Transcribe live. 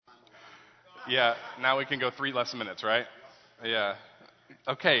Yeah, now we can go 3 less minutes, right? Yeah.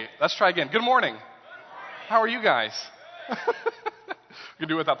 Okay, let's try again. Good morning. How are you guys? We can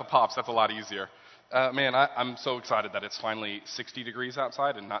do it without the pops. That's a lot easier. Man, I'm so excited that it's finally 60 degrees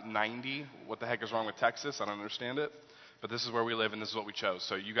outside and not 90. What the heck is wrong with Texas? I don't understand it. But this is where we live and this is what we chose.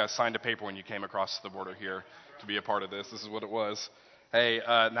 So you guys signed a paper when you came across the border here to be a part of this. This is what it was. Hey,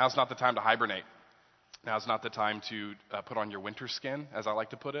 now's not the time to hibernate. Now's not the time to put on your winter skin, as I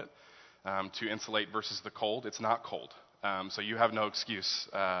like to put it, to insulate versus the cold. It's not cold. So you have no excuse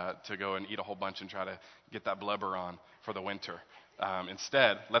to go and eat a whole bunch and try to get that blubber on for the winter.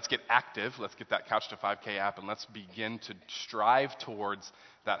 Instead, let's get active. Let's get that Couch to 5K app, and let's begin to strive towards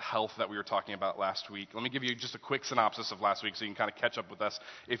that health that we were talking about last week. Let me give you just a quick synopsis of last week so you can kind of catch up with us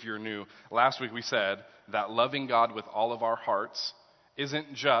if you're new. Last week we said that loving God with all of our hearts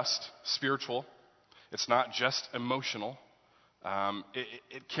isn't just spiritual. It's not just emotional.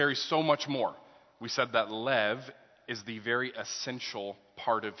 It carries so much more. We said that lev is the very essential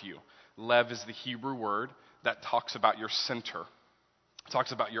part of you. Lev is the Hebrew word that talks about your center. It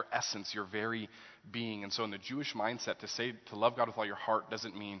talks about your essence, your very being. And so in the Jewish mindset, to say to love God with all your heart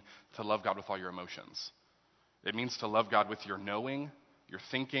doesn't mean to love God with all your emotions. It means to love God with your knowing, your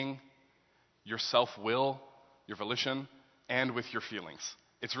thinking, your self-will, your volition, and with your feelings.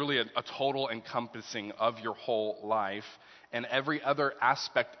 It's really a total encompassing of your whole life, and every other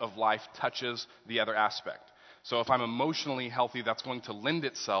aspect of life touches the other aspect. So if I'm emotionally healthy, that's going to lend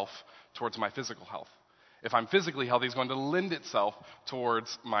itself towards my physical health. If I'm physically healthy, it's going to lend itself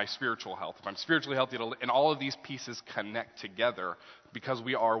towards my spiritual health. If I'm spiritually healthy, and all of these pieces connect together because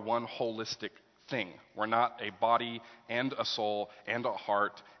we are one holistic thing. We're not a body and a soul and a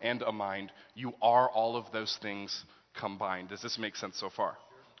heart and a mind. You are all of those things combined. Does this make sense so far?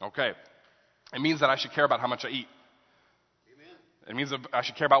 Okay. It means that I should care about how much I eat. Amen. It means that I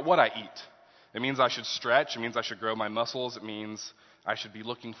should care about what I eat. It means I should stretch. It means I should grow my muscles. It means I should be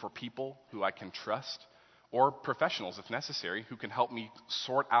looking for people who I can trust, or professionals, if necessary, who can help me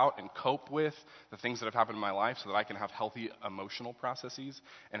sort out and cope with the things that have happened in my life so that I can have healthy emotional processes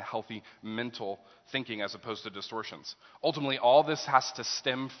and healthy mental thinking as opposed to distortions. Ultimately, all this has to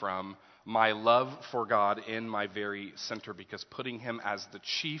stem from my love for God in my very center, because putting Him as the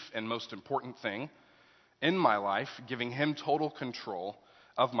chief and most important thing in my life, giving Him total control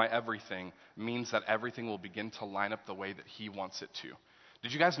of my everything, means that everything will begin to line up the way that He wants it to.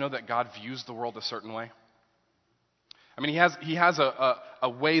 Did you guys know that God views the world a certain way? I mean, he has a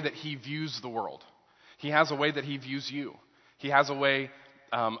way that He views the world. He has a way that He views you. He has a way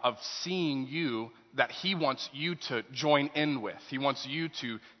of seeing you that He wants you to join in with. He wants you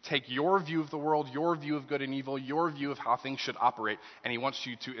to take your view of the world, your view of good and evil, your view of how things should operate, and He wants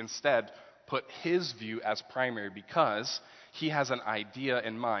you to instead put His view as primary, because He has an idea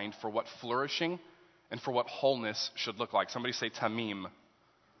in mind for what flourishing and for what wholeness should look like. Somebody say tamim.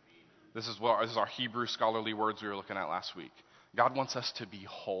 This is our Hebrew scholarly words we were looking at last week. God wants us to be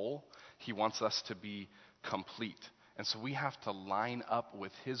whole. He wants us to be complete. And so we have to line up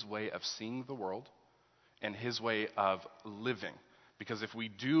with His way of seeing the world and His way of living. Because if we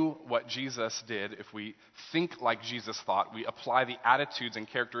do what Jesus did, if we think like Jesus thought, we apply the attitudes and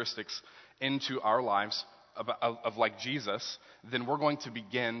characteristics into our lives of like Jesus, then we're going to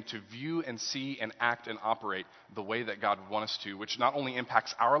begin to view and see and act and operate the way that God would want us to, which not only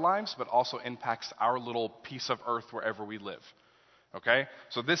impacts our lives, but also impacts our little piece of earth wherever we live. Okay?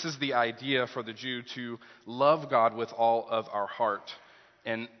 So this is the idea for the Jew, to love God with all of our heart.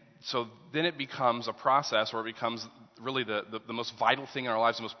 And so then it becomes a process, or it becomes really the most vital thing in our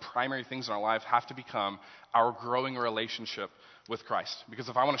lives, the most primary things in our life have to become our growing relationship with Christ. Because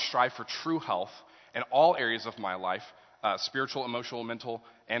if I want to strive for true health in all areas of my life, spiritual, emotional, mental,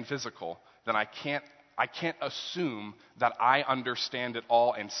 and physical, then I can't assume that I understand it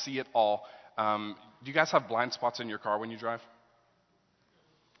all and see it all. Do you guys have blind spots in your car when you drive?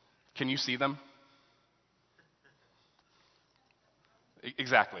 Can you see them?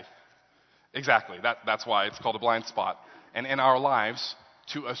 Exactly. That's why it's called a blind spot. And in our lives,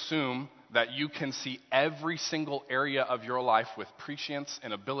 to assume that you can see every single area of your life with prescience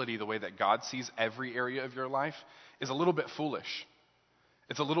and ability the way that God sees every area of your life is a little bit foolish.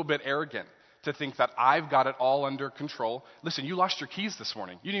 It's a little bit arrogant to think that I've got it all under control. Listen, you lost your keys this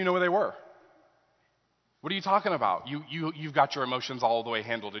morning. You didn't even know where they were. What are you talking about? You've got your emotions all the way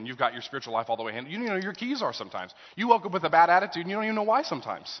handled, and you've got your spiritual life all the way handled. You don't even know where your keys are sometimes. You woke up with a bad attitude, and you don't even know why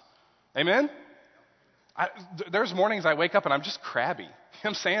sometimes. Amen? There's mornings I wake up and I'm just crabby. You know what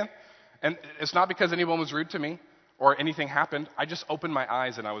I'm saying? And it's not because anyone was rude to me or anything happened. I just opened my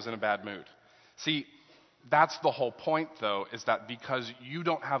eyes and I was in a bad mood. See, That's the whole point, though, is that because you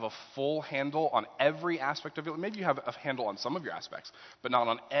don't have a full handle on every aspect of your life, maybe you have a handle on some of your aspects, but not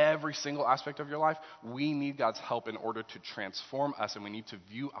on every single aspect of your life, we need God's help in order to transform us, and we need to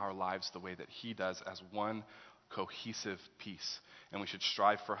view our lives the way that he does, as one cohesive piece. And we should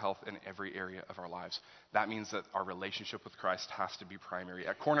strive for health in every area of our lives. That means that our relationship with Christ has to be primary.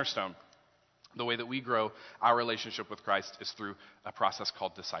 At Cornerstone, the way that we grow our relationship with Christ is through a process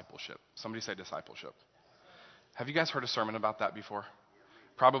called discipleship. Somebody say discipleship. Have you guys heard a sermon about that before?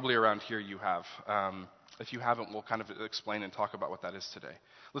 Probably around here you have. If you haven't, we'll kind of explain and talk about what that is today.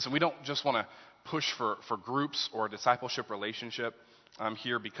 Listen, we don't just want to push for groups or a discipleship relationship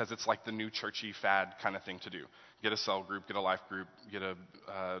here because it's like the new churchy fad kind of thing to do. Get a cell group, get a life group, get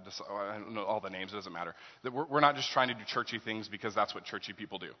I don't know all the names, it doesn't matter. We're not just trying to do churchy things because that's what churchy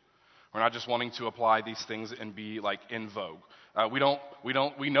people do. We're not just wanting to apply these things and be like in vogue. We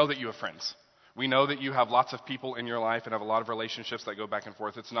know that you have friends. We know that you have lots of people in your life and have a lot of relationships that go back and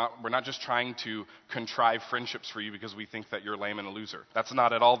forth. We're not just trying to contrive friendships for you because we think that you're lame and a loser. That's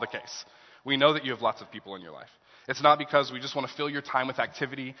not at all the case. We know that you have lots of people in your life. It's not because we just want to fill your time with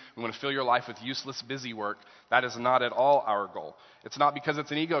activity. We want to fill your life with useless, busy work. That is not at all our goal. It's not because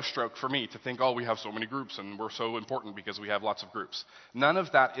it's an ego stroke for me to think, oh, we have so many groups and we're so important because we have lots of groups. None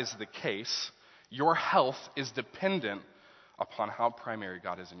of that is the case. Your health is dependent upon how primary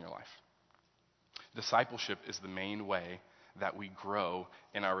God is in your life. Discipleship is the main way that we grow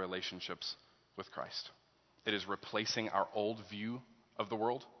in our relationships with Christ. It is replacing our old view of the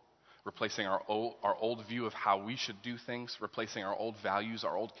world, replacing our old view of how we should do things, replacing our old values,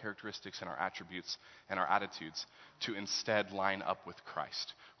 our old characteristics, and our attributes and our attitudes to instead line up with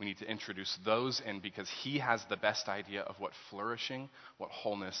Christ. We need to introduce those in because he has the best idea of what flourishing, what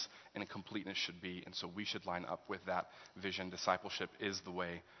wholeness, and completeness should be, and so we should line up with that vision. Discipleship is the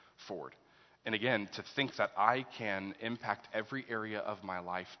way forward. And again, to think that I can impact every area of my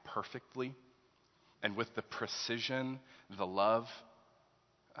life perfectly and with the precision, the love,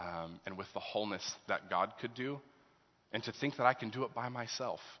 and with the wholeness that God could do, and to think that I can do it by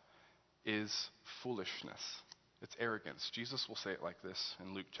myself is foolishness. It's arrogance. Jesus will say it like this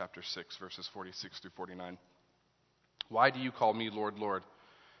in Luke chapter 6, verses 46 through 49. Why do you call me Lord, Lord,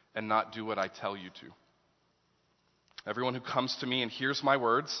 and not do what I tell you to? Everyone who comes to me and hears my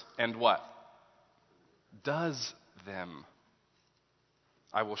words and what? Does them,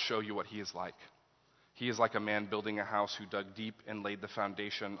 I will show you what he is like. He is like a man building a house who dug deep and laid the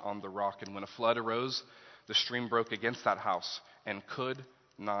foundation on the rock. And when a flood arose, the stream broke against that house and could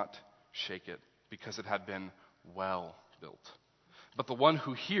not shake it because it had been well built. But the one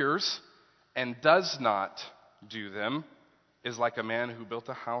who hears and does not do them is like a man who built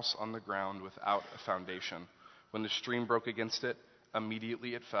a house on the ground without a foundation. When the stream broke against it,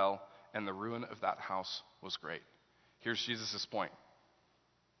 immediately it fell, and the ruin of that house was great. Here's Jesus' point.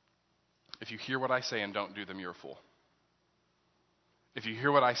 If you hear what I say and don't do them, you're a fool. If you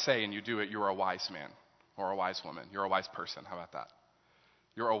hear what I say and you do it, you're a wise man or a wise woman. You're a wise person. How about that?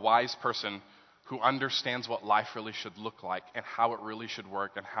 You're a wise person who understands what life really should look like and how it really should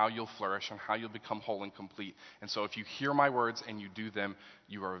work and how you'll flourish and how you'll become whole and complete. And so if you hear my words and you do them,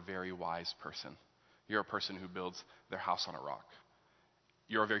 you are a very wise person. You're a person who builds their house on a rock.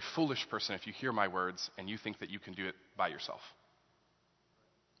 You're a very foolish person if you hear my words and you think that you can do it by yourself.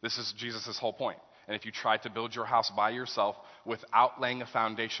 This is Jesus' whole point. And if you try to build your house by yourself without laying a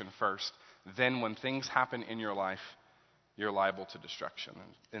foundation first, then when things happen in your life, you're liable to destruction.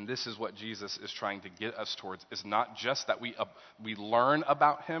 And this is what Jesus is trying to get us towards, is not just that we learn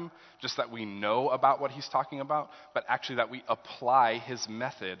about him, just that we know about what he's talking about, but actually that we apply his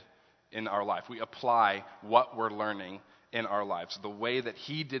method in our life. We apply what we're learning in our lives. The way that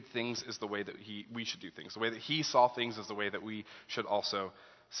he did things is the way that we should do things. The way that he saw things is the way that we should also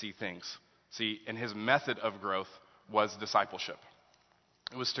see things. See, and his method of growth was discipleship.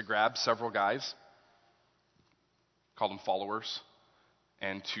 It was to grab several guys, call them followers,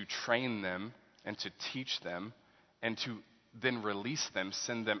 and to train them and to teach them and to then release them,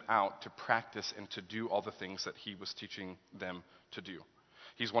 send them out to practice and to do all the things that he was teaching them to do.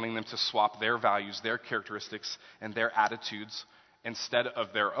 He's wanting them to swap their values, their characteristics, and their attitudes instead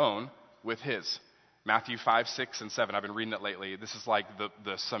of their own with his. Matthew 5, 6, and 7. I've been reading it lately. This is like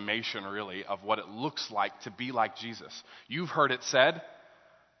the summation, really, of what it looks like to be like Jesus. You've heard it said,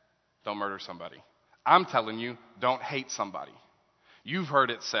 don't murder somebody. I'm telling you, don't hate somebody. You've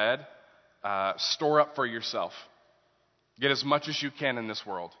heard it said, store up for yourself. Get as much as you can in this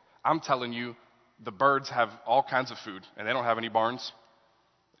world. I'm telling you, the birds have all kinds of food, and they don't have any barns.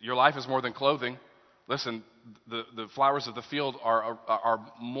 Your life is more than clothing. Listen, the flowers of the field are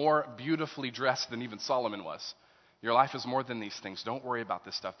more beautifully dressed than even Solomon was. Your life is more than these things. Don't worry about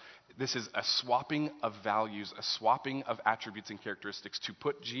this stuff. This is a swapping of values, a swapping of attributes and characteristics to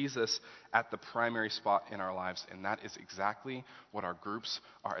put Jesus at the primary spot in our lives. And that is exactly what our groups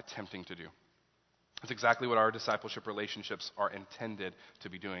are attempting to do. It's exactly what our discipleship relationships are intended to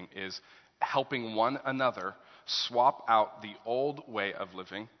be doing, is helping one another swap out the old way of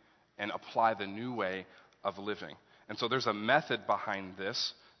living and apply the new way of living. And so there's a method behind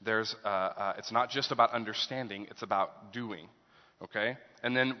this. It's not just about understanding, it's about doing, okay?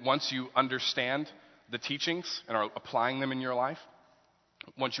 And then once you understand the teachings and are applying them in your life,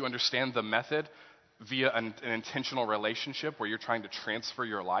 once you understand the method via an intentional relationship where you're trying to transfer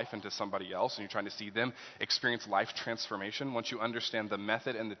your life into somebody else and you're trying to see them experience life transformation, once you understand the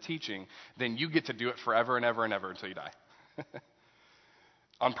method and the teaching, then you get to do it forever and ever and ever until you die.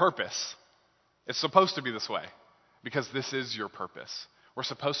 On purpose. It's supposed to be this way because this is your purpose. We're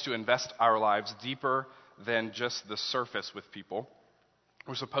supposed to invest our lives deeper than just the surface with people.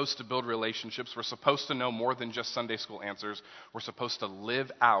 We're supposed to build relationships. We're supposed to know more than just Sunday school answers. We're supposed to live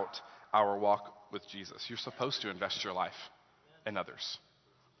out our walk with Jesus. You're supposed to invest your life in others.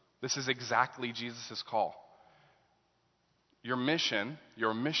 This is exactly Jesus' call. Your mission,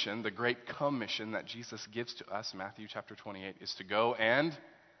 the great commission that Jesus gives to us, Matthew chapter 28, is to go and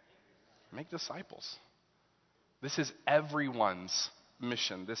make disciples. This is everyone's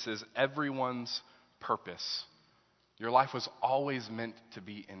mission. This is everyone's purpose. Your life was always meant to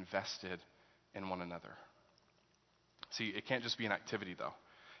be invested in one another. See, it can't just be an activity, though.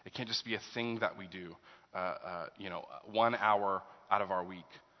 It can't just be a thing that we do, 1 hour out of our week,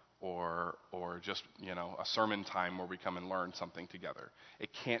 or just, a sermon time where we come and learn something together. It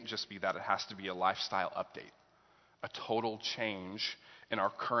can't just be that. It has to be a lifestyle update, a total change in our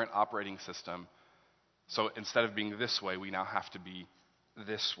current operating system. So instead of being this way, we now have to be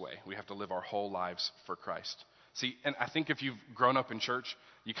this way. We have to live our whole lives for Christ. See, and I think if you've grown up in church,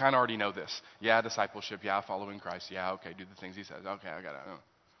 you kind of already know this. Yeah, discipleship. Yeah, following Christ. Yeah, okay, do the things he says. Okay, I got it.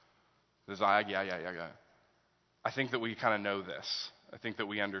 Yeah. I think that we kind of know this. I think that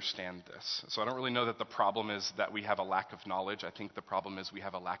we understand this. So I don't really know that the problem is that we have a lack of knowledge. I think the problem is we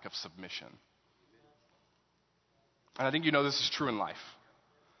have a lack of submission. And I think you know this is true in life.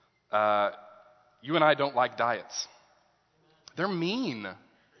 You and I don't like diets. They're mean.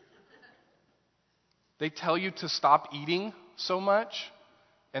 They tell you to stop eating so much,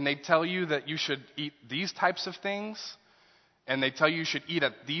 and they tell you that you should eat these types of things, and they tell you should eat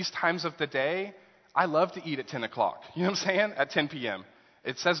at these times of the day. I love to eat at 10 o'clock. You know what I'm saying? At 10 p.m.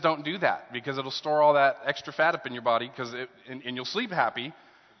 It says don't do that because it'll store all that extra fat up in your body and you'll sleep happy,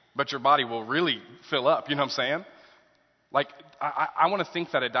 but your body will really fill up. You know what I'm saying? Like, I want to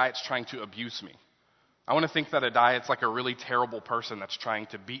think that a diet's trying to abuse me. I want to think that a diet's like a really terrible person that's trying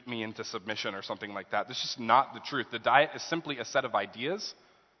to beat me into submission or something like that. This is just not the truth. The diet is simply a set of ideas,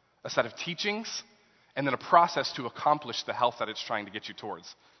 a set of teachings, and then a process to accomplish the health that it's trying to get you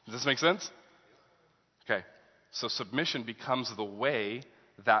towards. Does this make sense? Okay, so submission becomes the way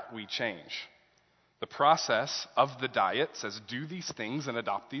that we change. The process of the diet says do these things and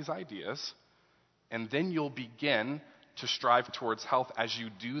adopt these ideas, and then you'll begin to strive towards health as you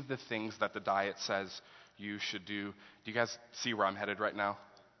do the things that the diet says you should do. Do you guys see where I'm headed right now?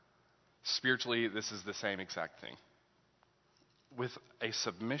 Spiritually, this is the same exact thing. With a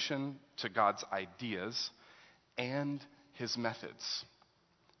submission to God's ideas and his methods,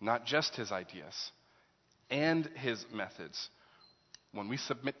 not just his ideas, and his methods. When we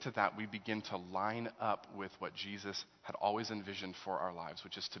submit to that, we begin to line up with what Jesus had always envisioned for our lives,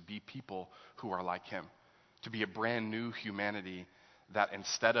 which is to be people who are like him, to be a brand new humanity that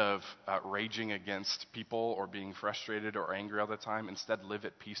instead of raging against people or being frustrated or angry all the time, instead live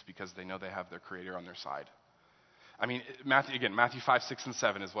at peace because they know they have their Creator on their side. I mean, Matthew 5, 6, and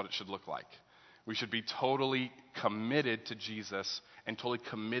 7 is what it should look like. We should be totally committed to Jesus and totally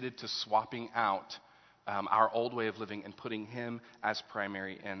committed to swapping out our old way of living and putting him as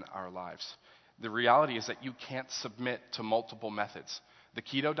primary in our lives. The reality is that you can't submit to multiple methods. The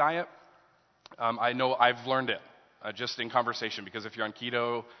keto diet, I know I've learned it just in conversation, because if you're on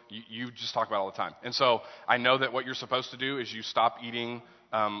keto, you just talk about it all the time. And so I know that what you're supposed to do is you stop eating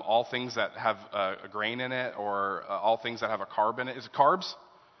all things that have a grain in it, or all things that have a carb in it. Is it carbs?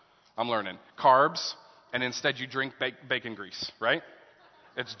 I'm learning. Carbs, and instead you drink bacon grease, right?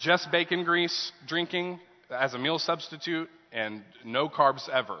 It's just bacon grease drinking as a meal substitute and no carbs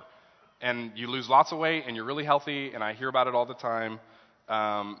ever. And you lose lots of weight and you're really healthy, and I hear about it all the time.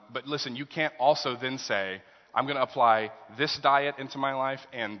 But listen, you can't also then say, I'm going to apply this diet into my life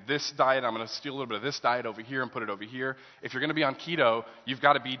and this diet. I'm going to steal a little bit of this diet over here and put it over here. If you're going to be on keto, you've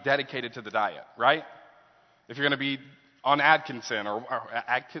got to be dedicated to the diet, right? If you're going to be on Atkinson or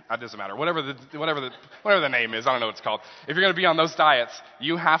it doesn't matter, whatever the name is, I don't know what it's called. If you're going to be on those diets,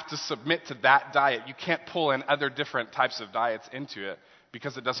 you have to submit to that diet. You can't pull in other different types of diets into it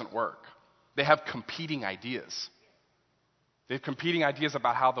because it doesn't work. They have competing ideas. They have competing ideas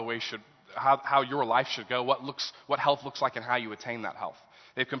about how your life should go, what health looks like and how you attain that health.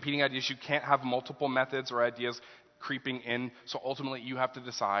 They have competing ideas. You can't have multiple methods or ideas creeping in. So ultimately you have to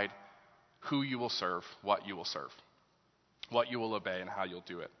decide who you will serve, what you will serve, what you will obey, and how you'll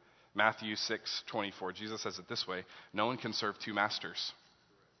do it. Matthew 6:24, Jesus says it this way: no one can serve two masters.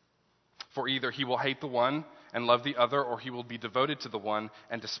 For either he will hate the one and love the other, or he will be devoted to the one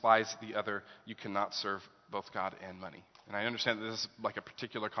and despise the other. You cannot serve both God and money. And I understand that this is like a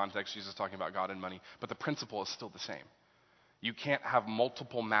particular context. Jesus is talking about God and money, but the principle is still the same. You can't have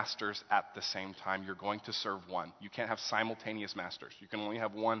multiple masters at the same time. You're going to serve one. You can't have simultaneous masters. You can only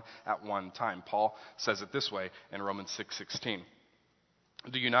have one at one time. Paul says it this way in Romans 6:16.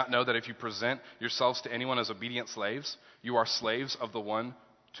 Do you not know that if you present yourselves to anyone as obedient slaves, you are slaves of the one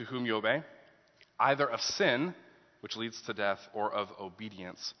to whom you obey, either of sin, which leads to death, or of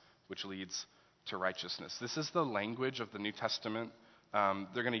obedience, which leads to righteousness? This is the language of the New Testament.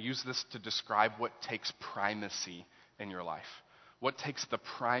 They're going to use this to describe what takes primacy in your life, what takes the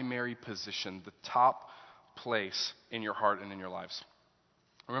primary position, the top place in your heart and in your lives.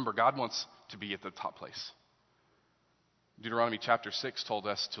 Remember, God wants to be at the top place. Deuteronomy chapter 6 told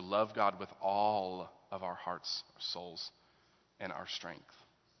us to love God with all of our hearts, our souls, and our strength.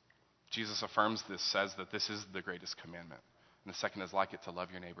 Jesus affirms this, says that this is the greatest commandment. And the second is like it, to love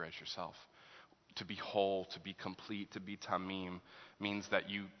your neighbor as yourself. To be whole, to be complete, to be tamim, means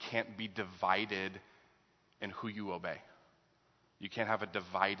that you can't be divided in who you obey. You can't have a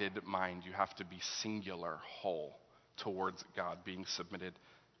divided mind. You have to be singular, whole, towards God, being submitted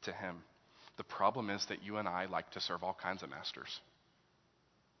to him. The problem is that you and I like to serve all kinds of masters.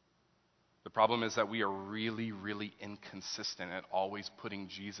 The problem is that we are really, really inconsistent at always putting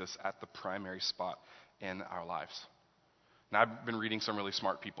Jesus at the primary spot in our lives. Now, I've been reading some really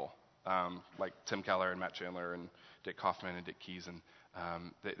smart people, like Tim Keller and Matt Chandler and Dick Kaufman and Dick Keyes, and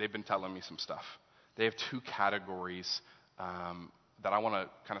they've been telling me some stuff. They have two categories that I want to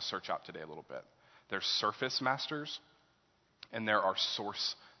kind of search out today a little bit. There's surface masters, and there are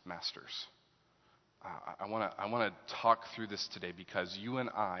source masters. I want to talk through this today because you and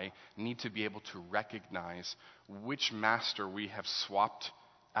I need to be able to recognize which master we have swapped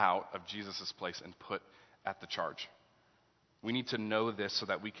out of Jesus' place and put at the charge. We need to know this so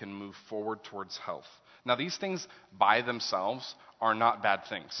that we can move forward towards health. Now, these things by themselves are not bad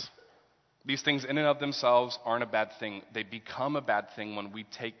things. These things in and of themselves aren't a bad thing. They become a bad thing when we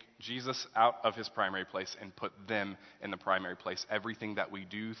take Jesus out of his primary place and put them in the primary place. Everything that we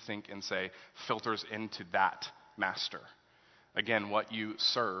do, think, and say filters into that master. Again, what you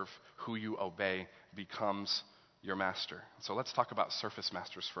serve, who you obey, becomes your master. So let's talk about surface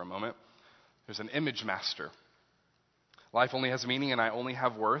masters for a moment. There's an image master. Life only has meaning and I only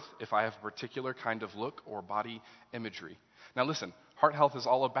have worth if I have a particular kind of look or body imagery. Now listen, heart health is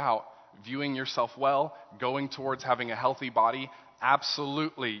all about viewing yourself well, going towards having a healthy body.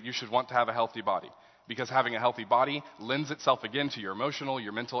 Absolutely, you should want to have a healthy body because having a healthy body lends itself again to your emotional,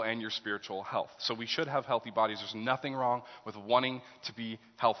 your mental, and your spiritual health. So we should have healthy bodies. There's nothing wrong with wanting to be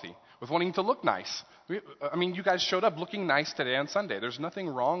healthy, with wanting to look nice. You guys showed up looking nice today on Sunday. There's nothing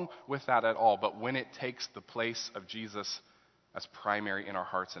wrong with that at all. But when it takes the place of Jesus as primary in our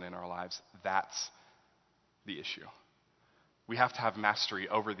hearts and in our lives, that's the issue. We have to have mastery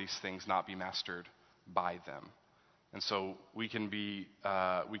over these things, not be mastered by them. And so we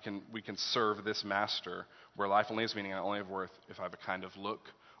can serve this master where life only has meaning and I only have worth if I have a kind of look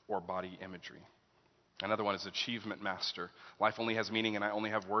or body imagery. Another one is achievement master. Life only has meaning and I only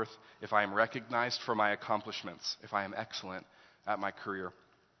have worth if I am recognized for my accomplishments, if I am excellent at my career.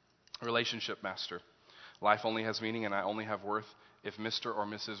 Relationship master. Life only has meaning and I only have worth if Mr. or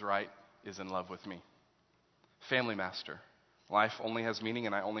Mrs. Right is in love with me. Family master. Life only has meaning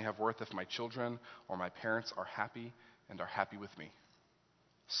and I only have worth if my children or my parents are happy and are happy with me.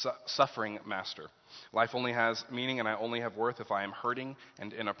 Suffering master. Life only has meaning and I only have worth if I am hurting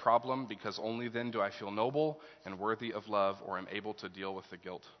and in a problem because only then do I feel noble and worthy of love or am able to deal with the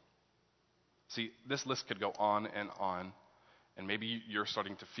guilt. See, this list could go on, and maybe you're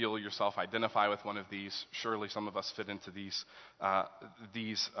starting to feel yourself identify with one of these. Surely some of us fit into these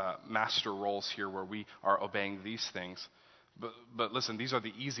master roles here where we are obeying these things. But listen, these are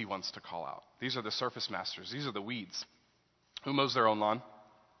the easy ones to call out. These are the surface masters. These are the weeds. Who mows their own lawn?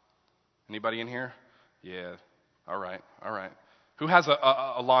 Anybody in here? Yeah. All right. Who has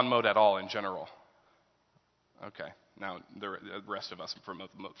a lawn mowed at all in general? Okay. Now, the rest of us,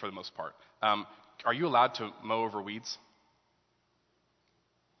 for the most part. Are you allowed to mow over weeds?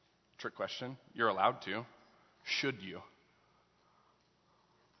 Trick question. You're allowed to. Should you?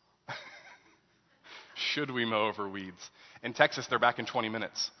 Should we mow over weeds? In Texas, they're back in 20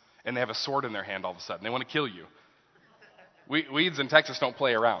 minutes, and they have a sword in their hand all of a sudden. They want to kill you. Weeds in Texas don't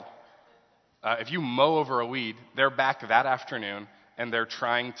play around. If you mow over a weed, they're back that afternoon, and they're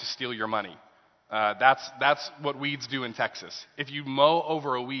trying to steal your money. That's what weeds do in Texas. If you mow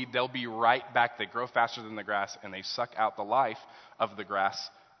over a weed, they'll be right back. They grow faster than the grass, and they suck out the life of the grass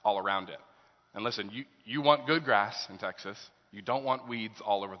all around it. And listen, you want good grass in Texas. You don't want weeds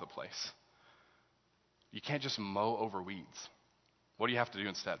all over the place. You can't just mow over weeds. What do you have to do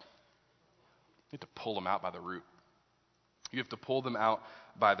instead? You have to pull them out by the root. You have to pull them out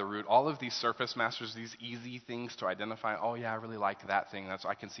by the root. All of these surface masters, these easy things to identify, oh yeah, I really like that thing.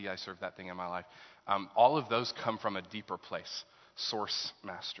 I can see I serve that thing in my life. All of those come from a deeper place, source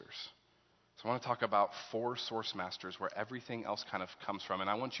masters. So I want to talk about 4 source masters where everything else kind of comes from. And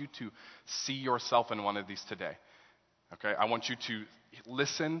I want you to see yourself in one of these today. Okay? I want you to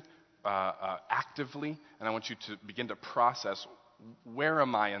listen actively, and I want you to begin to process, where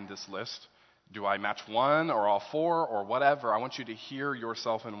am I in this list? Do I match one or all 4 or whatever? I want you to hear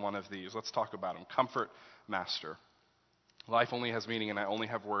yourself in one of these. Let's talk about them. Comfort master. Life only has meaning and I only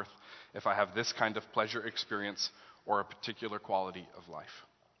have worth if I have this kind of pleasure experience or a particular quality of life.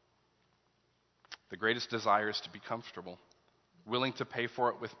 The greatest desire is to be comfortable, willing to pay for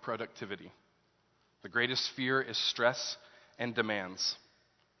it with productivity. The greatest fear is stress and demands.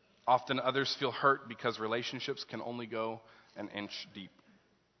 Often others feel hurt because relationships can only go an inch deep.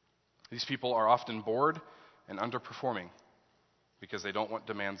 These people are often bored and underperforming because they don't want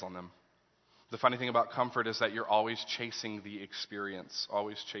demands on them. The funny thing about comfort is that you're always chasing the experience,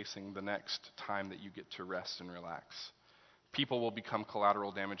 always chasing the next time that you get to rest and relax. People will become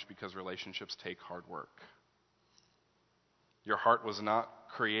collateral damage because relationships take hard work. Your heart was not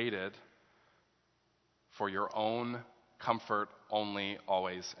created for your own comfort only,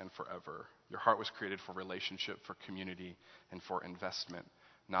 always, and forever. Your heart was created for relationship, for community, and for investment,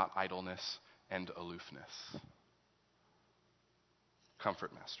 not idleness and aloofness.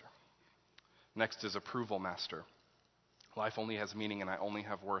 Comfort master. Next is approval master. Life only has meaning and I only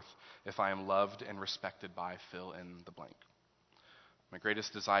have worth if I am loved and respected by fill in the blank. My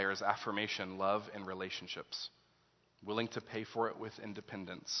greatest desire is affirmation, love, and relationships. Willing to pay for it with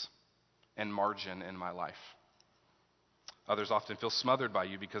independence and margin in my life. Others often feel smothered by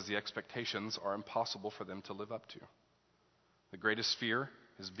you because the expectations are impossible for them to live up to. The greatest fear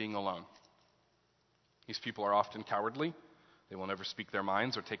is being alone. These people are often cowardly. They will never speak their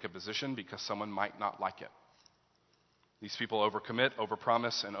minds or take a position because someone might not like it. These people overcommit,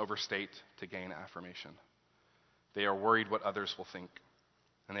 overpromise, and overstate to gain affirmation. They are worried what others will think,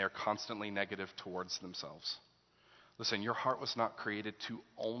 and they are constantly negative towards themselves. Listen, your heart was not created to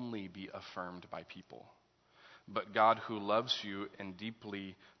only be affirmed by people. But God, who loves you and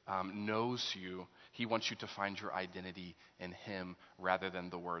deeply knows you, he wants you to find your identity in him rather than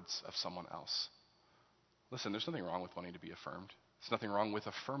the words of someone else. Listen, there's nothing wrong with wanting to be affirmed. There's nothing wrong with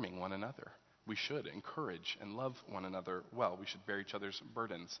affirming one another. We should encourage and love one another well. We should bear each other's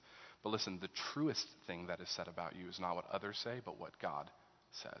burdens. But listen, the truest thing that is said about you is not what others say, but what God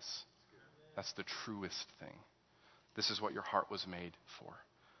says. That's the truest thing. This is what your heart was made for,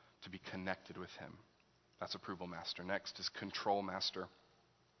 to be connected with him. That's approval master. Next is control master.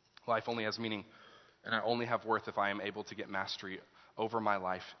 Life only has meaning, and I only have worth if I am able to get mastery over my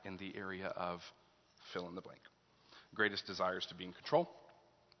life in the area of fill in the blank. Greatest desire is to be in control.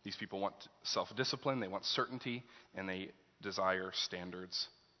 These people want self-discipline, they want certainty, and they desire standards.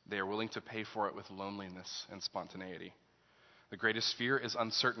 They are willing to pay for it with loneliness and spontaneity. The greatest fear is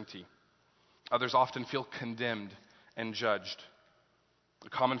uncertainty. Others often feel condemned and judged. The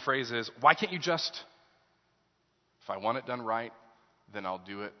common phrase is, why can't you just? If I want it done right, then I'll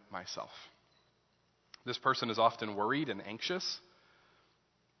do it myself. This person is often worried and anxious.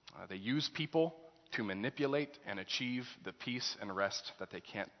 They use people to manipulate and achieve the peace and rest that they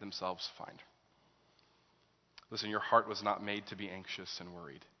can't themselves find. Listen, your heart was not made to be anxious and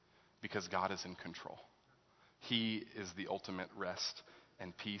worried because God is in control. He is the ultimate rest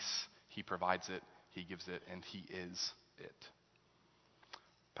and peace. He provides it, he gives it, and he is it.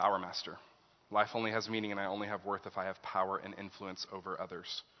 Power master. Life only has meaning and I only have worth if I have power and influence over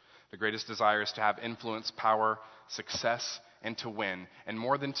others. The greatest desire is to have influence, power, success, and to win. And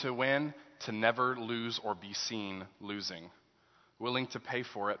more than to win, to never lose or be seen losing. Willing to pay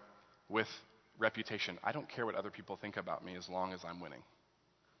for it with reputation. I don't care what other people think about me as long as I'm winning.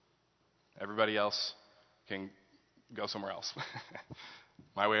 Everybody else can go somewhere else.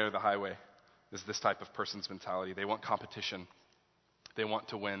 My way or the highway is this type of person's mentality. They want competition. They want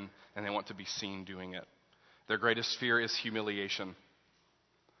to win, and they want to be seen doing it. Their greatest fear is humiliation.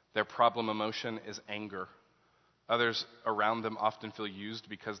 Their problem emotion is anger. Others around them often feel used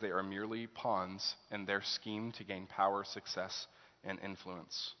because they are merely pawns in their scheme to gain power, success, and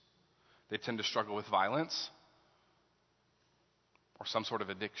influence. They tend to struggle with violence or some sort of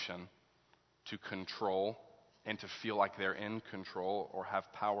addiction to control and to feel like they're in control or have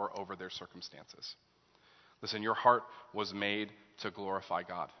power over their circumstances. Listen, your heart was made to glorify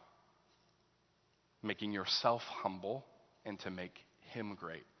God, making yourself humble and to make Him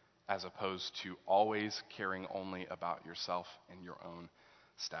great, as opposed to always caring only about yourself and your own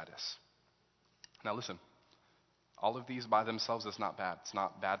status. Now listen, all of these by themselves is not bad. It's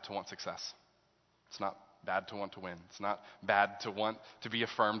not bad to want success. It's not bad to want to win. It's not bad to want to be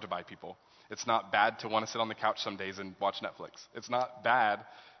affirmed by people. It's not bad to want to sit on the couch some days and watch Netflix. It's not bad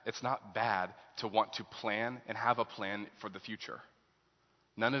to want to plan and have a plan for the future.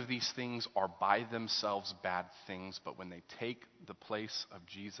 None of these things are by themselves bad things, but when they take the place of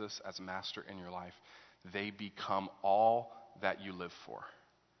Jesus as master in your life, they become all that you live for.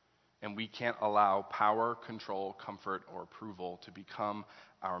 And we can't allow power, control, comfort, or approval to become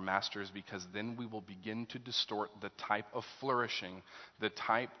our masters, because then we will begin to distort the type of flourishing, the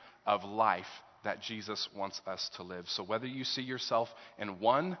type of life that Jesus wants us to live. So whether you see yourself in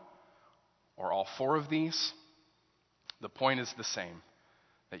one or all four of these, the point is the same,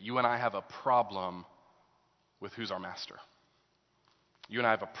 that you and I have a problem with who's our master. You and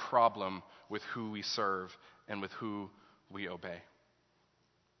I have a problem with who we serve and with who we obey.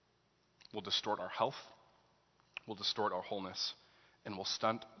 We'll distort our health, we'll distort our wholeness, and we'll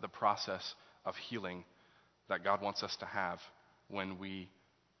stunt the process of healing that God wants us to have when we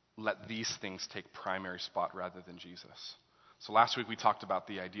let these things take primary spot rather than Jesus. So last week we talked about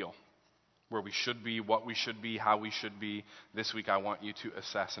the ideal, where we should be, what we should be, how we should be. This week I want you to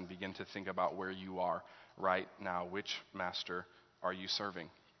assess and begin to think about where you are right now. Which master are you serving?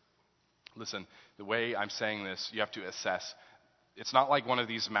 Listen, the way I'm saying this, you have to assess. It's not like one of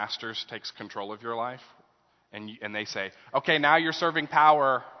these masters takes control of your life and they say, okay, now you're serving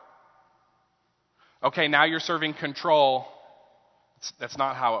power. Okay, now you're serving control. That's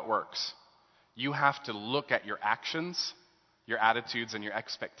not how it works. You have to look at your actions, your attitudes, and your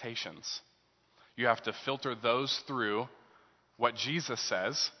expectations. You have to filter those through what Jesus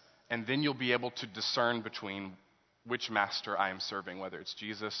says, and then you'll be able to discern between which master I am serving, whether it's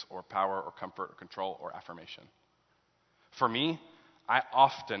Jesus or power or comfort or control or affirmation. For me, I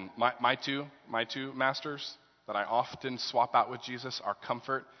often, my two masters that I often swap out with Jesus are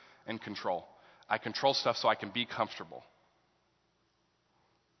comfort and control. I control stuff so I can be comfortable.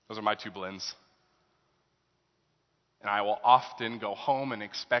 Those are my two blends. And I will often go home and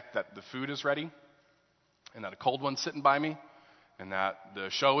expect that the food is ready, and that a cold one's sitting by me, and that the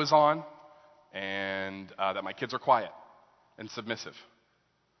show is on, and that my kids are quiet and submissive.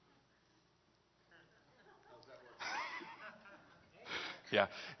 Yeah,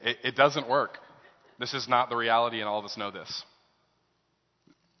 it doesn't work. This is not the reality, and all of us know this.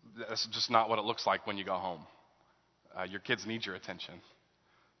 That's just not what it looks like when you go home. Your kids need your attention.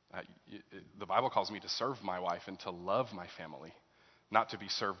 The Bible calls me to serve my wife and to love my family, not to be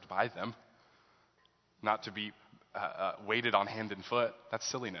served by them, not to be waited on hand and foot. That's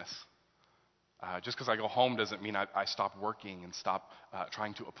silliness. Just because I go home doesn't mean I stop working and stop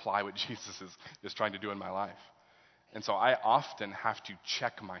trying to apply what Jesus is trying to do in my life. And so I often have to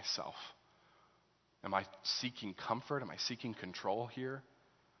check myself. Am I seeking comfort? Am I seeking control here?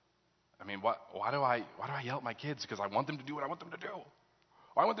 I mean, why do I yell at my kids? Because I want them to do what I want them to do.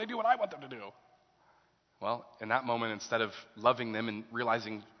 Why won't they do what I want them to do? Well, in that moment, instead of loving them and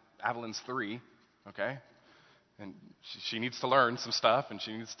realizing Avalyn's 3, okay, and she needs to learn some stuff and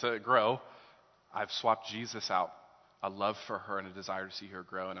she needs to grow, I've swapped Jesus out, a love for her and a desire to see her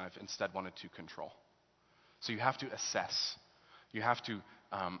grow, and I've instead wanted to control. So you have to assess. You have to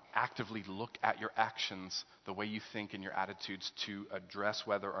actively look at your actions, the way you think and your attitudes, to address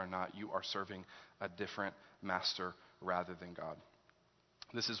whether or not you are serving a different master rather than God.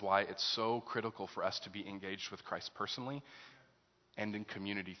 This is why it's so critical for us to be engaged with Christ personally and in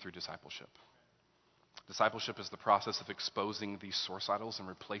community through discipleship. Discipleship is the process of exposing these source idols and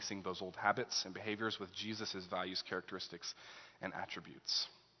replacing those old habits and behaviors with Jesus' values, characteristics, and attributes.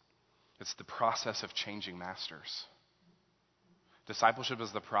 It's the process of changing masters. Discipleship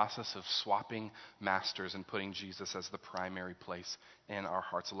is the process of swapping masters and putting Jesus as the primary place in our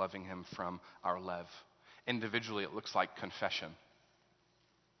hearts, loving him from our lev. Individually, it looks like confession.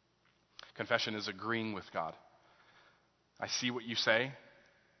 Confession is agreeing with God. I see what you say.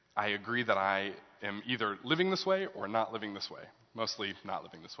 I agree that I am either living this way or not living this way. Mostly not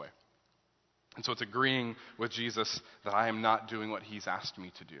living this way. And so it's agreeing with Jesus that I am not doing what he's asked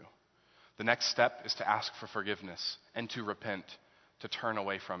me to do. The next step is to ask for forgiveness and to repent, to turn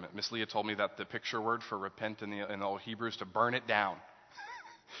away from it. Miss Leah told me that the picture word for repent in the old Hebrew is to burn it down.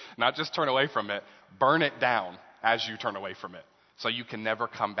 Not just turn away from it, burn it down as you turn away from it, so you can never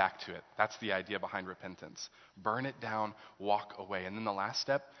come back to it. That's the idea behind repentance. Burn it down, walk away. And then the last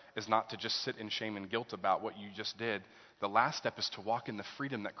step is not to just sit in shame and guilt about what you just did. The last step is to walk in the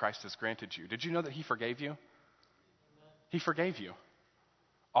freedom that Christ has granted you. Did you know that he forgave you? He forgave you.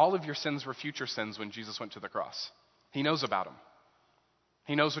 All of your sins were future sins when Jesus went to the cross. He knows about them.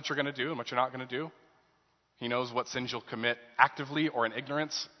 He knows what you're going to do and what you're not going to do. He knows what sins you'll commit actively or in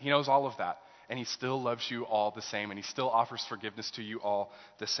ignorance. He knows all of that. And he still loves you all the same. And he still offers forgiveness to you all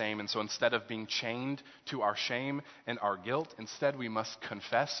the same. And so instead of being chained to our shame and our guilt, instead we must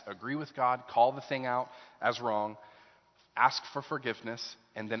confess, agree with God, call the thing out as wrong, ask for forgiveness,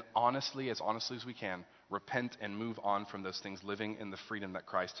 and then honestly as we can, repent and move on from those things, living in the freedom that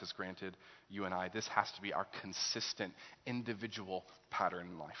Christ has granted you and I. This has to be our consistent individual pattern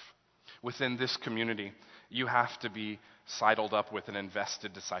in life. Within this community, you have to be sidled up with an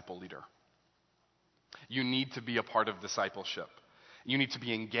invested disciple leader. You need to be a part of discipleship. You need to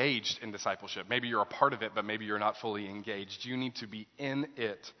be engaged in discipleship. Maybe you're a part of it, but maybe you're not fully engaged. You need to be in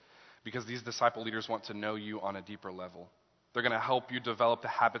it because these disciple leaders want to know you on a deeper level. They're going to help you develop the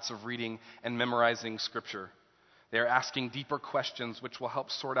habits of reading and memorizing Scripture. They are asking deeper questions which will help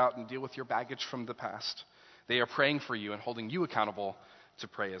sort out and deal with your baggage from the past. They are praying for you and holding you accountable to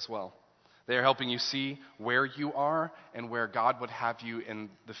pray as well. They are helping you see where you are and where God would have you in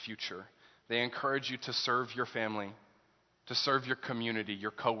the future. They encourage you to serve your family, to serve your community,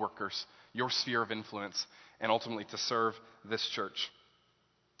 your coworkers, your sphere of influence, and ultimately to serve this church.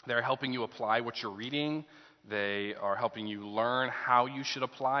 They're helping you apply what you're reading. They are helping you learn how you should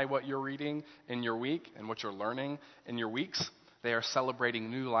apply what you're reading in your week and what you're learning in your weeks. They are celebrating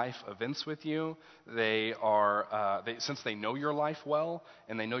new life events with you. Since they know your life well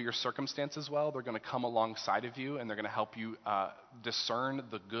and they know your circumstances well, they're going to come alongside of you and they're going to help you discern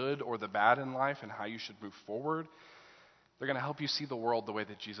the good or the bad in life and how you should move forward. They're going to help you see the world the way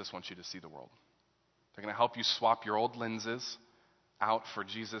that Jesus wants you to see the world. They're going to help you swap your old lenses out for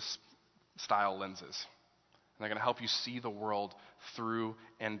Jesus-style lenses. And they're going to help you see the world through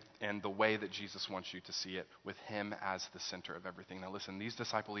and the way that Jesus wants you to see it, with him as the center of everything. Now listen, these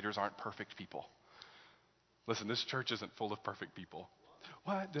disciple leaders aren't perfect people. Listen, this church isn't full of perfect people.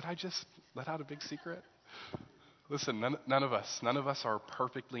 What? Did I just let out a big secret? Listen, none of us are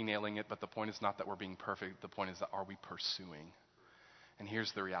perfectly nailing it, but the point is not that we're being perfect. The point is that are we pursuing? And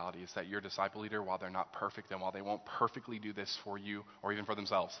here's the reality, is that your disciple leader, while they're not perfect and while they won't perfectly do this for you or even for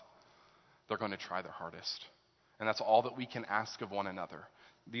themselves, they're going to try their hardest. And that's all that we can ask of one another.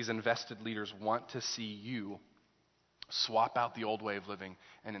 These invested leaders want to see you swap out the old way of living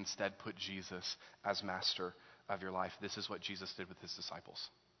and instead put Jesus as master of your life. This is what Jesus did with his disciples.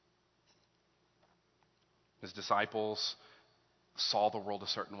 His disciples saw the world a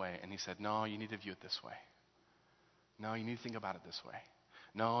certain way, and he said, no, you need to view it this way. No, you need to think about it this way.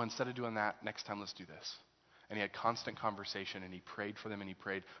 No, instead of doing that, next time let's do this. And he had constant conversation, and he prayed for them, and he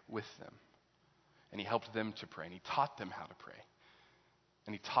prayed with them. And he helped them to pray, and he taught them how to pray.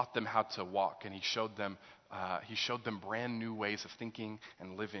 And he taught them how to walk, and he showed them brand new ways of thinking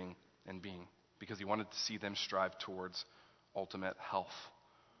and living and being, because he wanted to see them strive towards ultimate health.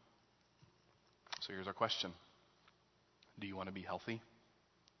 So here's our question. Do you want to be healthy?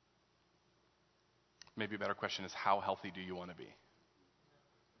 Maybe a better question is, how healthy do you want to be?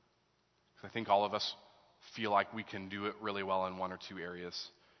 Because I think all of us feel like we can do it really well in one or two areas,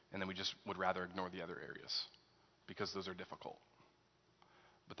 and then we just would rather ignore the other areas because those are difficult.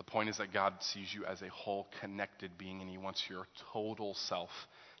 But the point is that God sees you as a whole connected being, and he wants your total self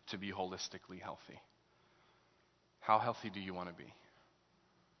to be holistically healthy. How healthy do you want to be?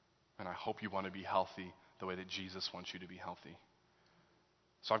 And I hope you want to be healthy the way that Jesus wants you to be healthy.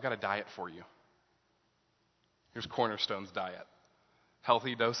 So I've got a diet for you. Here's Cornerstone's diet.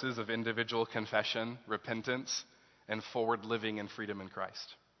 Healthy doses of individual confession, repentance, and forward living in freedom in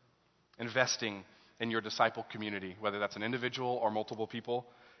Christ. Investing in your disciple community, whether that's an individual or multiple people,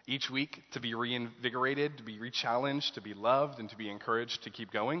 each week to be reinvigorated, to be rechallenged, to be loved, and to be encouraged to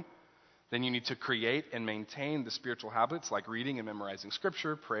keep going. Then you need to create and maintain the spiritual habits like reading and memorizing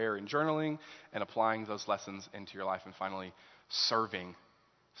scripture, prayer and journaling, and applying those lessons into your life. And finally, serving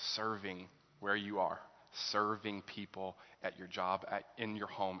where you are, serving people at your job, in your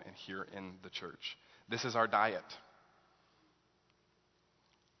home, and here in the church. This is our diet.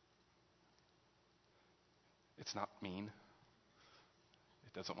 It's not mean.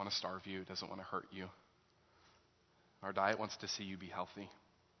 It doesn't want to starve you. It doesn't want to hurt you. Our diet wants to see you be healthy.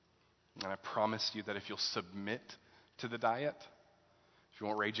 And I promise you that if you'll submit to the diet, if you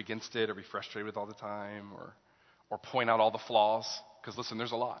won't rage against it or be frustrated with it all the time or point out all the flaws, because listen,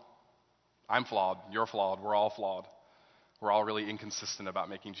 there's a lot. I'm flawed. You're flawed. We're all flawed. We're all really inconsistent about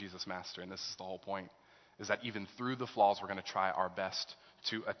making Jesus master. And this is the whole point, is that even through the flaws, we're going to try our best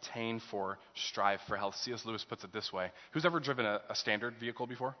to attain for, strive for health. C.S. Lewis puts it this way. Who's ever driven a standard vehicle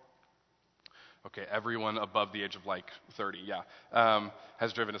before? Okay, everyone above the age of like 30,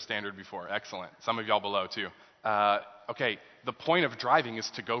 has driven a standard before. Excellent. Some of y'all below too. Okay, the point of driving is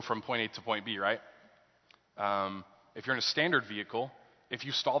to go from point A to point B, right? If you're in a standard vehicle, if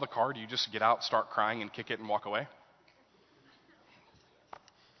you stall the car, do you just get out, start crying, and kick it and walk away?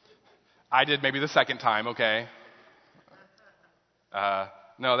 I did maybe the second time, okay.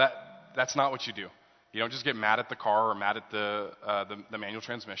 No, that's not what you do. You don't just get mad at the car or mad at the manual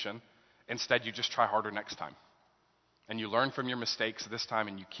transmission. Instead, you just try harder next time. And you learn from your mistakes this time,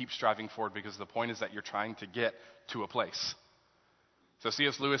 and you keep striving forward, because the point is that you're trying to get to a place. So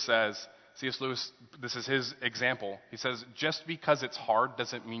C.S. Lewis, this is his example. He says, just because it's hard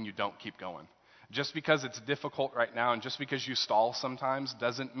doesn't mean you don't keep going. Just because it's difficult right now and just because you stall sometimes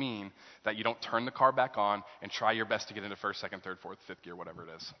doesn't mean that you don't turn the car back on and try your best to get into first, second, third, fourth, fifth gear, whatever it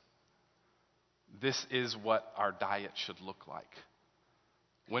is. This is what our diet should look like.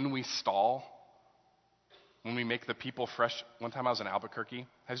 When we stall, when we make the people fresh. One time I was in Albuquerque.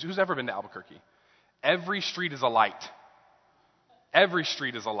 Who's ever been to Albuquerque? Every street is a light. Every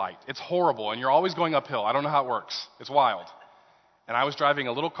street is a light. It's horrible, and you're always going uphill. I don't know how it works. It's wild. And I was driving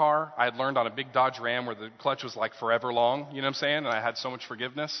a little car. I had learned on a big Dodge Ram where the clutch was like forever long, you know what I'm saying? And I had so much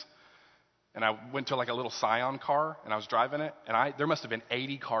forgiveness. And I went to like a little Scion car, and I was driving it, and there must have been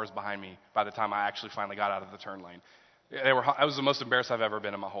 80 cars behind me by the time I actually finally got out of the turn lane. I was the most embarrassed I've ever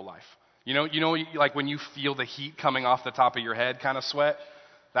been in my whole life. You know, like when you feel the heat coming off the top of your head kind of sweat?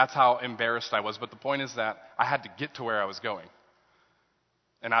 That's how embarrassed I was. But the point is that I had to get to where I was going.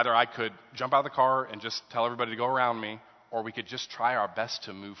 And either I could jump out of the car and just tell everybody to go around me, or we could just try our best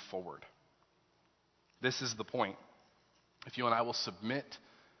to move forward. This is the point. If you and I will submit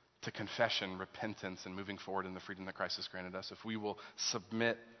to confession, repentance, and moving forward in the freedom that Christ has granted us, if we will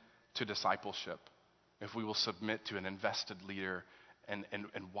submit to discipleship, if we will submit to an invested leader and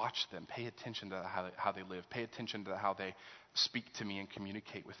watch them, pay attention to how they live, pay attention to how they speak to me and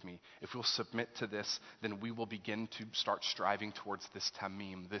communicate with me. If we'll submit to this, then we will begin to start striving towards this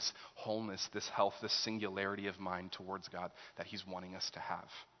tamim, this wholeness, this health, this singularity of mind towards God that he's wanting us to have.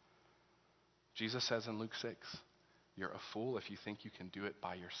 Jesus says in Luke 6, you're a fool if you think you can do it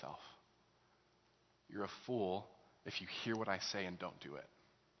by yourself. You're a fool if you hear what I say and don't do it.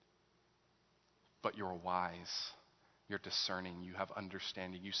 But you're wise. You're discerning. You have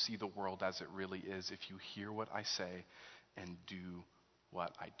understanding. You see the world as it really is if you hear what I say and do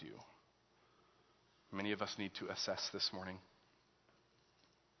what I do. Many of us need to assess this morning.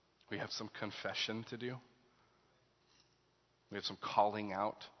 We have some confession to do. We have some calling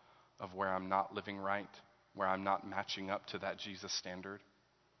out of where I'm not living right, where I'm not matching up to that Jesus standard.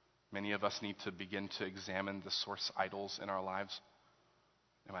 Many of us need to begin to examine the source idols in our lives.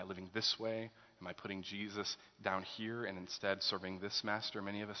 Am I living this way? Am I putting Jesus down here and instead serving this master?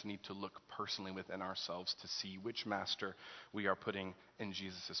 Many of us need to look personally within ourselves to see which master we are putting in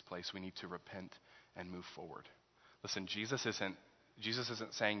Jesus' place. We need to repent and move forward. Listen, Jesus isn't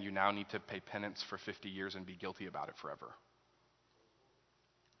saying you now need to pay penance for 50 years and be guilty about it forever.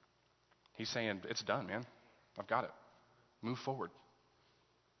 He's saying, it's done, man. I've got it. Move forward.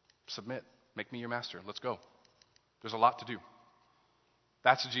 Submit. Make me your master. Let's go. There's a lot to do.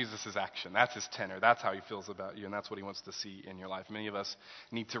 That's Jesus' action. That's his tenor. That's how he feels about you, and that's what he wants to see in your life. Many of us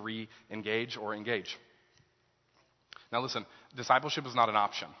need to re-engage or engage. Now listen, discipleship is not an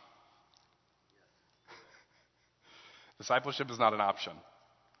option. Discipleship is not an option.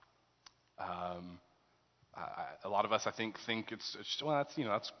 A lot of us, I think it's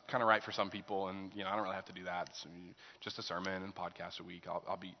that's kind of right for some people, and I don't really have to do that. It's just a sermon and podcast a week.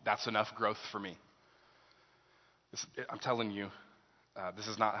 That's enough growth for me. I'm telling you. This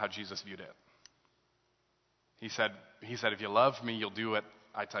is not how Jesus viewed it. He said, if you love me, you'll do what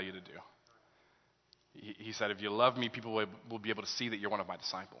I tell you to do. He said, if you love me, people will be able to see that you're one of my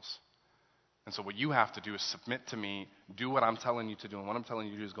disciples. And so what you have to do is submit to me, do what I'm telling you to do. And what I'm telling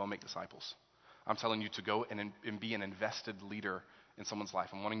you to do is go and make disciples. I'm telling you to go and be an invested leader in someone's life.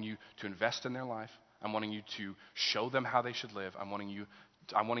 I'm wanting you to invest in their life. I'm wanting you to show them how they should live. I'm wanting you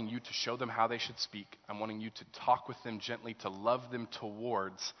to show them how they should speak. I'm wanting you to talk with them gently, to love them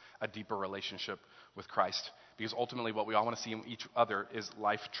towards a deeper relationship with Christ. Because ultimately what we all want to see in each other is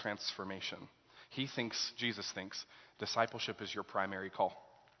life transformation. Jesus thinks, discipleship is your primary call.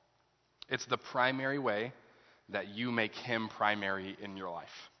 It's the primary way that you make him primary in your life.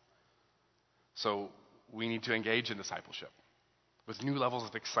 So we need to engage in discipleship. With new levels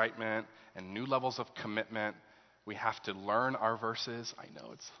of excitement and new levels of commitment, we have to learn our verses. I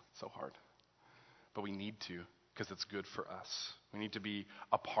know it's so hard, but we need to because it's good for us. We need to be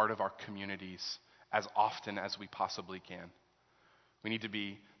a part of our communities as often as we possibly can. We need to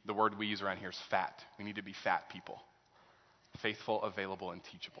be, the word we use around here is fat. We need to be fat people. Faithful, available, and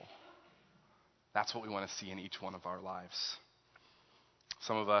teachable. That's what we want to see in each one of our lives.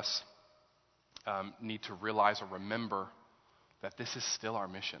 Some of us need to realize or remember that this is still our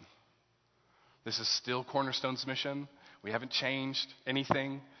mission. This is still Cornerstone's mission. We haven't changed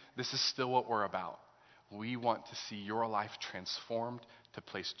anything. This is still what we're about. We want to see your life transformed to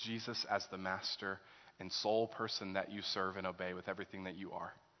place Jesus as the master and sole person that you serve and obey with everything that you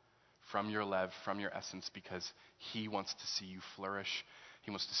are. From your lev, from your essence, because he wants to see you flourish. He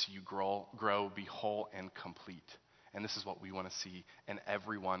wants to see you grow, be whole and complete. And this is what we want to see in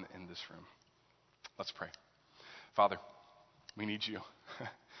everyone in this room. Let's pray. Father, we need you.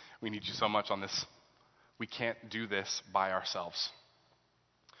 We need you so much on this. We can't do this by ourselves.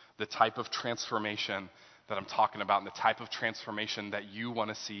 The type of transformation that I'm talking about and the type of transformation that you want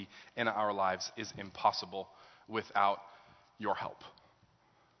to see in our lives is impossible without your help.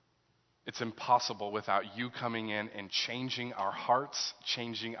 It's impossible without you coming in and changing our hearts,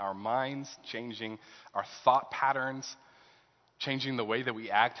 changing our minds, changing our thought patterns, changing the way that we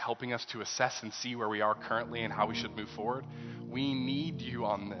act, helping us to assess and see where we are currently and how we should move forward. We need you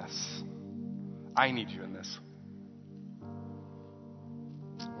on this. I need you in this.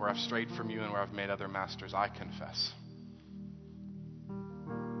 Where I've strayed from you and where I've made other masters, I confess.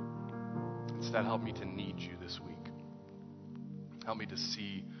 Instead, help me to need you this week. Help me to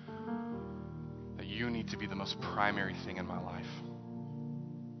see that you need to be the most primary thing in my life.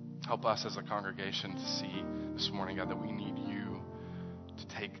 Help us as a congregation to see this morning, God, that we need you to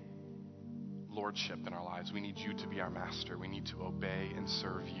take lordship in our lives. We need you to be our master. We need to obey and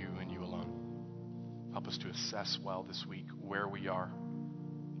serve you and you alone. Help us to assess well this week where we are.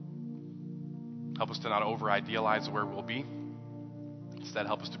 Help us to not over-idealize where we'll be. Instead,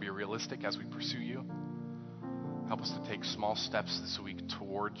 help us to be realistic as we pursue you. Help us to take small steps this week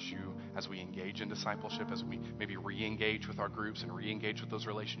towards you as we engage in discipleship, as we maybe re-engage with our groups and re-engage with those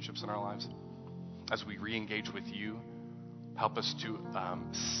relationships in our lives. As we re-engage with you, help us to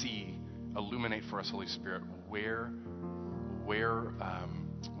illuminate for us, Holy Spirit, where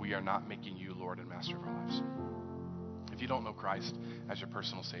we are not making you Lord and Master of our lives. If you don't know Christ as your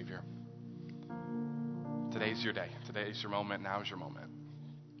personal Savior, today's your day. Today's your moment. Now is your moment.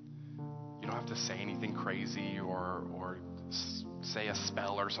 You don't have to say anything crazy or say a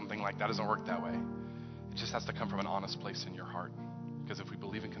spell or something like that. It doesn't work that way. It just has to come from an honest place in your heart. Because if we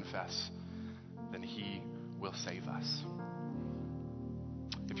believe and confess, then he will save us.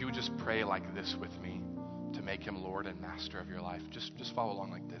 If you would just pray like this with me to make him Lord and Master of your life, just follow along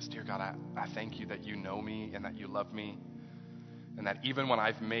like this. Dear God, I thank you that you know me and that you love me. And that even when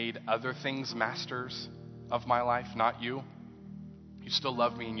I've made other things masters of my life, not you, you still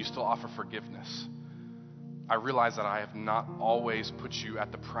love me and you still offer forgiveness. I realize that I have not always put you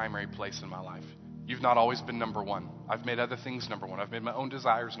at the primary place in my life. You've not always been number one. I've made other things number one. I've made my own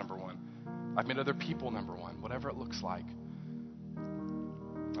desires number one. I've made other people number one, whatever it looks like.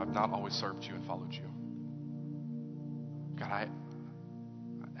 I've not always served you and followed you. God,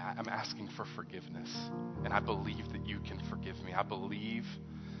 I'm asking for forgiveness, and I believe that you can forgive me. I believe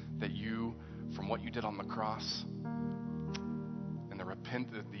that you, from what you did on the cross, and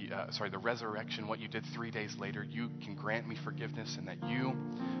the resurrection, what you did 3 days later, you can grant me forgiveness, and that you,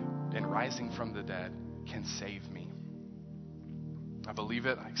 in rising from the dead, can save me. I believe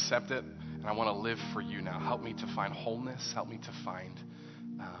it, I accept it, and I want to live for you now. Help me to find wholeness. Help me to find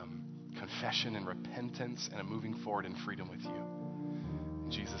confession and repentance and a moving forward in freedom with you. In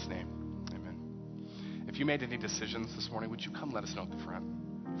Jesus' name, amen. If you made any decisions this morning, would you come let us know at the front?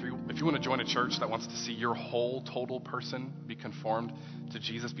 If you want to join a church that wants to see your whole total person be conformed to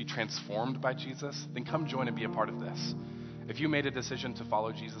Jesus, be transformed by Jesus, then come join and be a part of this. If you made a decision to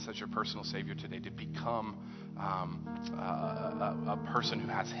follow Jesus as your personal Savior today, to become a person who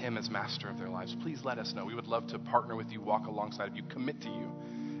has him as master of their lives, please let us know. We would love to partner with you, walk alongside of you, commit to you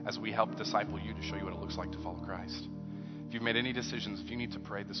as we help disciple you to show you what it looks like to follow Christ. If you've made any decisions, if you need to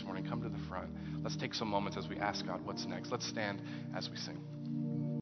pray this morning, come to the front. Let's take some moments as we ask God what's next. Let's stand as we sing.